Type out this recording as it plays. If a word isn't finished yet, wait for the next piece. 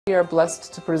We are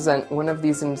blessed to present one of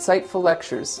these insightful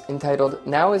lectures entitled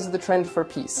Now is the Trend for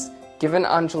Peace, given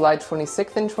on July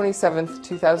 26th and 27th,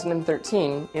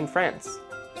 2013 in France.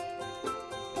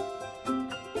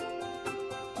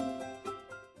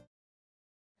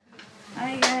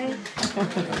 Hi guys.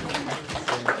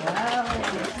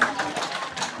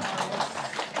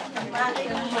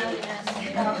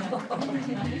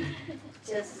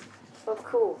 Just for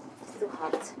cool. It's too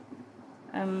hot.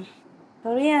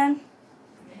 Korean.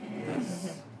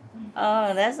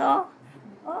 Oh, that's all?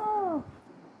 Oh,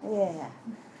 yeah.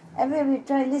 Everybody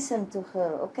try listen to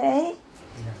her, okay?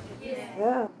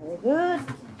 Yeah. Very good.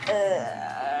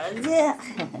 Yeah.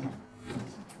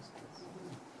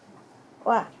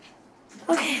 Wow.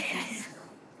 Okay,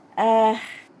 guys.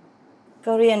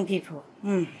 Korean people.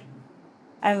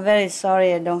 I'm very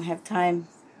sorry I don't have time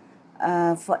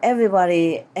for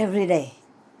everybody every day.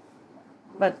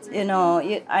 But you know,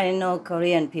 I know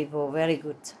Korean people very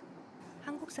good.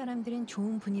 한국 사람들은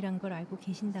좋은 분이란 걸 알고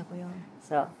계신다고요.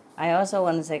 So I also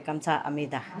want to say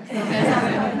감사합니다.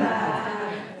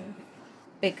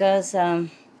 Because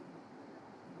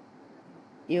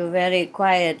you're very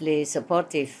quietly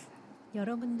supportive.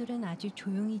 여러분들은 아주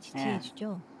조용히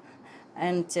지지해주죠.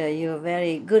 And you're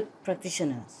very good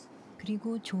practitioners.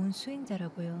 그리고 좋은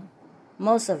수행자라고요.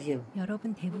 Most of you.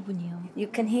 여러분 대부분이요. You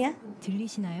can hear?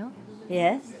 들리시나요?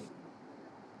 Yes.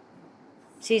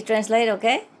 She translate,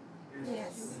 okay?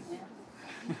 Yes.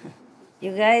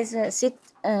 You guys sit,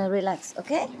 relax,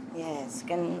 okay? Yes.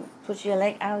 Can push your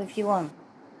leg out if you want.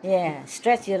 Yeah.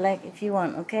 Stretch your leg if you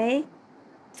want, okay?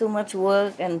 Too much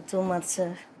work and too much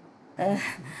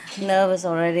nervous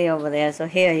already over there. So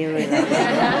here you relax.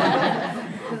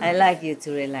 I like you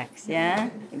to relax, yeah?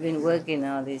 You've been working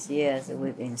all these years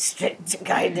within strict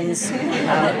guidance of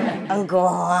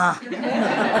Angkor.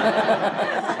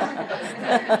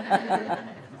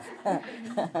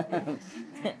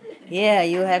 Yeah,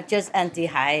 you have just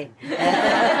anti-high.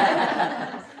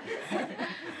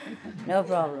 No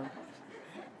problem.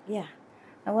 Yeah,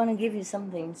 I want to give you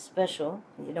something special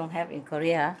you don't have in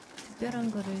Korea.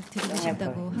 특별한 거를 드리고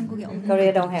싶다고 한국에 없는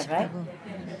Korea 거 don't 드리고 have, right? 싶다고.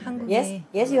 한국에 Yes,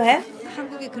 yes, you have.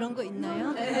 한국에 그런 거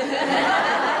있나요?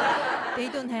 They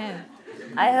don't have.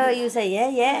 I heard you say yeah,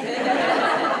 yeah.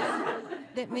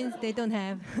 That means they don't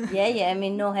have. Yeah, yeah. I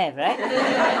mean no have, right?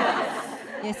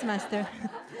 Yes, master.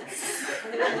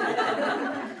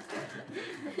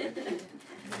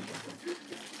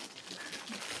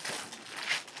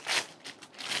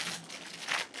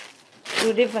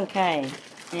 Two different kind,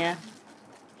 yeah.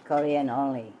 Korean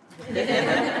only.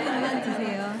 그만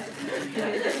드세요.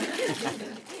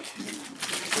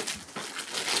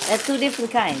 There's two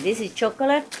different kind. This is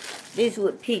chocolate. This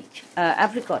is peach,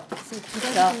 apricot. 두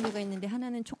가지 종류가 있는데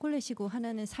하나는 초콜릿이고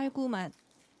하나는 살구 맛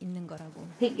있는 거라고.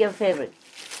 Pick your favorite.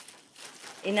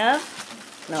 Enough?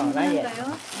 No, not yet.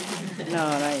 No,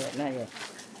 not yet, not yet.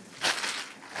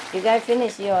 You guys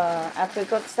finish your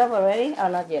apricot stuff already or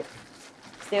not yet?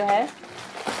 Still have?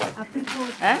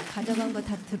 아프리카 가져간 거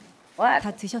What?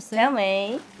 다 드셨어요? Tell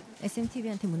me.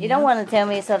 SMTV한테 You don't 묻나요? want to tell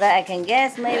me so that I can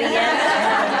guess, maybe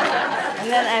yes. And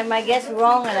then I might guess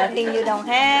wrong and I think you don't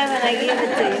have and I give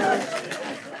it to you.